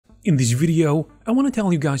In this video, I want to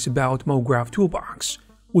tell you guys about MoGraph Toolbox,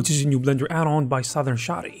 which is a new Blender add-on by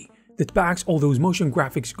SouthernShotty that packs all those motion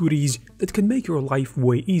graphics goodies that can make your life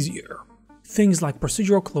way easier. Things like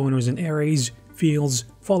procedural cloners and arrays, fields,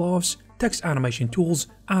 falloffs, text animation tools,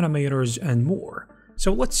 animators, and more.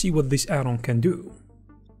 So let's see what this add-on can do.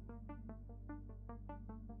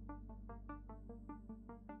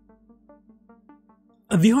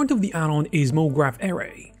 At the heart of the add-on is MoGraph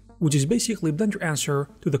Array, which is basically Blender answer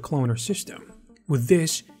to the cloner system. With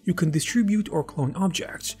this, you can distribute or clone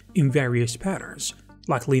objects in various patterns,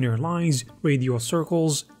 like linear lines, radial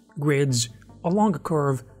circles, grids, along a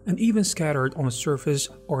curve, and even scattered on a surface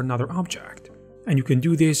or another object. And you can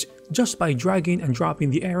do this just by dragging and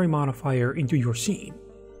dropping the array modifier into your scene.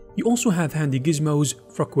 You also have handy gizmos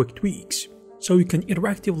for quick tweaks, so you can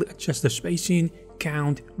interactively adjust the spacing,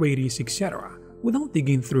 count, radius, etc. without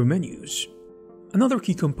digging through menus. Another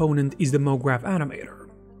key component is the MoGraph Animator,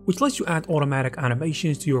 which lets you add automatic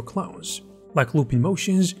animations to your clones, like looping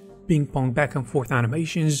motions, ping-pong back and forth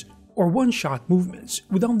animations, or one-shot movements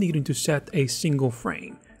without needing to set a single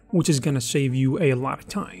frame, which is gonna save you a lot of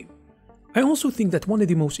time. I also think that one of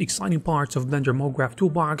the most exciting parts of Blender MoGraph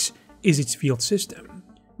Toolbox is its field system,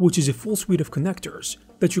 which is a full suite of connectors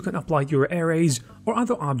that you can apply to your arrays or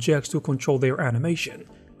other objects to control their animation,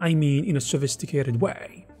 I mean in a sophisticated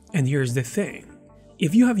way. And here's the thing.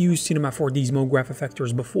 If you have used Cinema 4D's MoGraph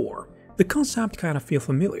effectors before, the concept kind of feels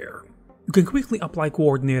familiar. You can quickly apply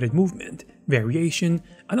coordinated movement, variation,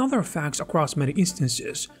 and other effects across many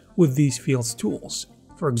instances with these fields tools.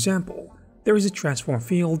 For example, there is a transform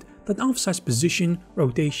field that offsets position,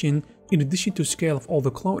 rotation, in addition to scale of all the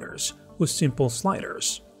cloners with simple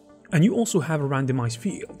sliders. And you also have a randomize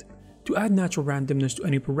field to add natural randomness to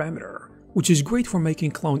any parameter, which is great for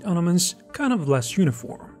making cloned elements kind of less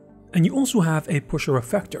uniform. And you also have a pusher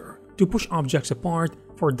effector to push objects apart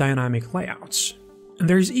for dynamic layouts. And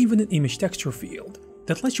there is even an image texture field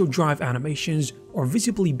that lets you drive animations or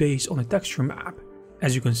visibly based on a texture map.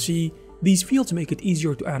 As you can see, these fields make it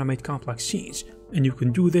easier to animate complex scenes, and you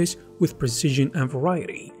can do this with precision and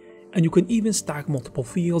variety. And you can even stack multiple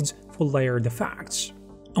fields for layered effects.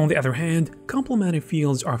 On the other hand, complementing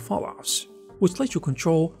fields are falloffs, which let you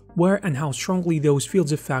control where and how strongly those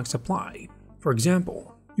fields effects apply. For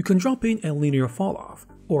example, you can drop in a linear falloff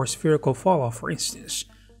or a spherical falloff, for instance,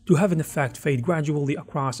 to have an effect fade gradually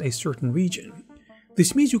across a certain region.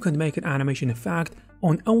 This means you can make an animation effect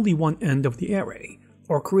on only one end of the array,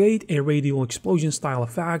 or create a radial explosion style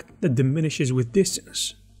effect that diminishes with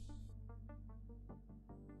distance.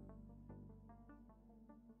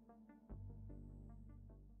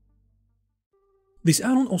 This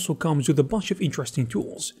add-on also comes with a bunch of interesting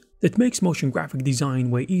tools that makes motion graphic design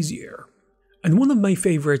way easier. And one of my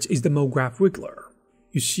favorites is the MoGraph Wiggler.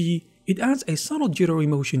 You see, it adds a subtle jittery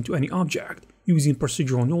motion to any object using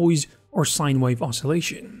procedural noise or sine wave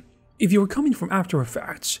oscillation. If you're coming from After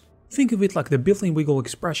Effects, think of it like the built-in wiggle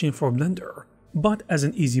expression for Blender, but as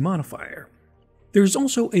an easy modifier. There's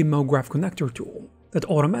also a MoGraph connector tool that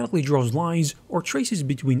automatically draws lines or traces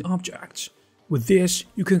between objects. With this,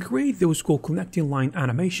 you can create those cool connecting line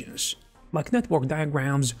animations, like network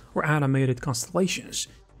diagrams or animated constellations,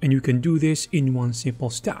 and you can do this in one simple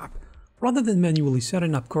step, rather than manually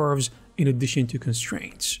setting up curves in addition to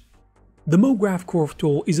constraints. The MoGraph Curve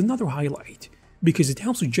tool is another highlight, because it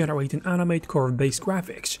helps you generate and animate curve-based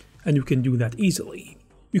graphics, and you can do that easily.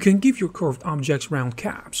 You can give your curved objects round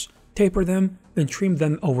caps, taper them, then trim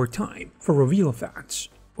them over time for reveal effects,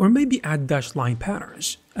 or maybe add dashed line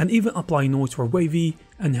patterns, and even apply noise for wavy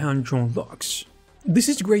and hand-drawn looks. This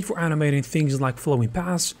is great for animating things like flowing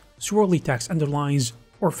paths, swirly text underlines,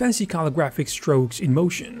 or fancy calligraphic strokes in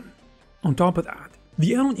motion. On top of that,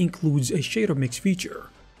 the add-on includes a shader mix feature,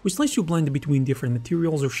 which lets you blend between different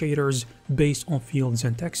materials or shaders based on fields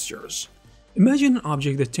and textures. Imagine an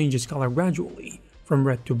object that changes color gradually, from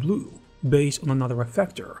red to blue, based on another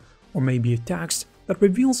effector, or maybe a text that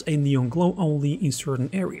reveals a neon glow only in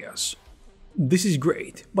certain areas. This is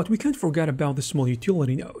great, but we can't forget about the small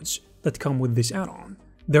utility nodes that come with this add-on.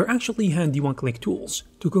 They're actually handy one-click tools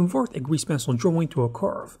to convert a grease pencil drawing to a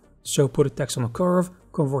curve, so put a text on a curve,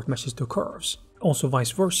 convert meshes to curves, also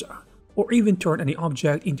vice versa, or even turn any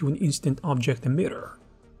object into an instant object emitter.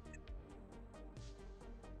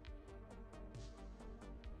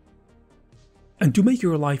 And to make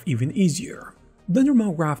your life even easier, Blender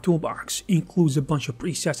MoGraph Toolbox includes a bunch of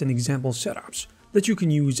presets and example setups that you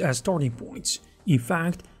can use as starting points. In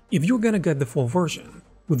fact, if you're gonna get the full version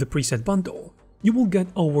with the preset bundle, you will get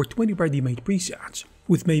over 20 ready-made presets,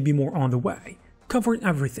 with maybe more on the way, covering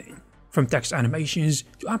everything, from text animations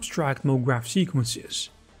to abstract MoGraph sequences.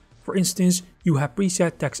 For instance, you have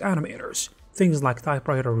preset text animators, things like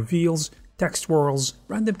typewriter reveals, text swirls,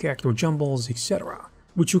 random character jumbles, etc.,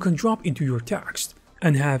 which you can drop into your text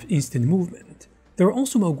and have instant movement. There are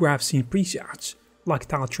also MoGraph scene presets, like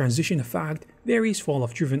tile transition effect, various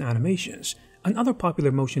fall-off driven animations, and other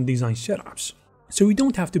popular motion design setups. So you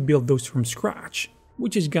don't have to build those from scratch,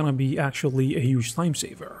 which is gonna be actually a huge time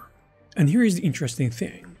saver. And here is the interesting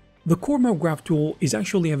thing. The core MoGraph tool is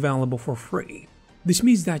actually available for free. This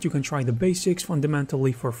means that you can try the basics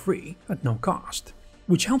fundamentally for free at no cost,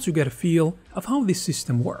 which helps you get a feel of how this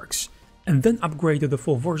system works, and then upgrade to the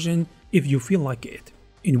full version if you feel like it,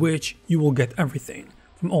 in which you will get everything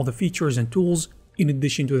from all the features and tools in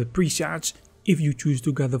addition to the presets if you choose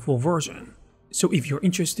to get the full version. So if you're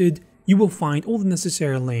interested, you will find all the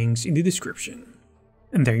necessary links in the description.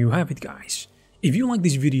 And there you have it, guys. If you like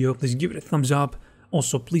this video, please give it a thumbs up.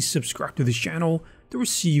 Also, please subscribe to this channel to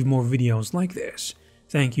receive more videos like this.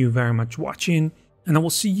 Thank you very much for watching, and I will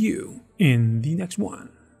see you in the next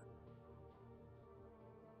one.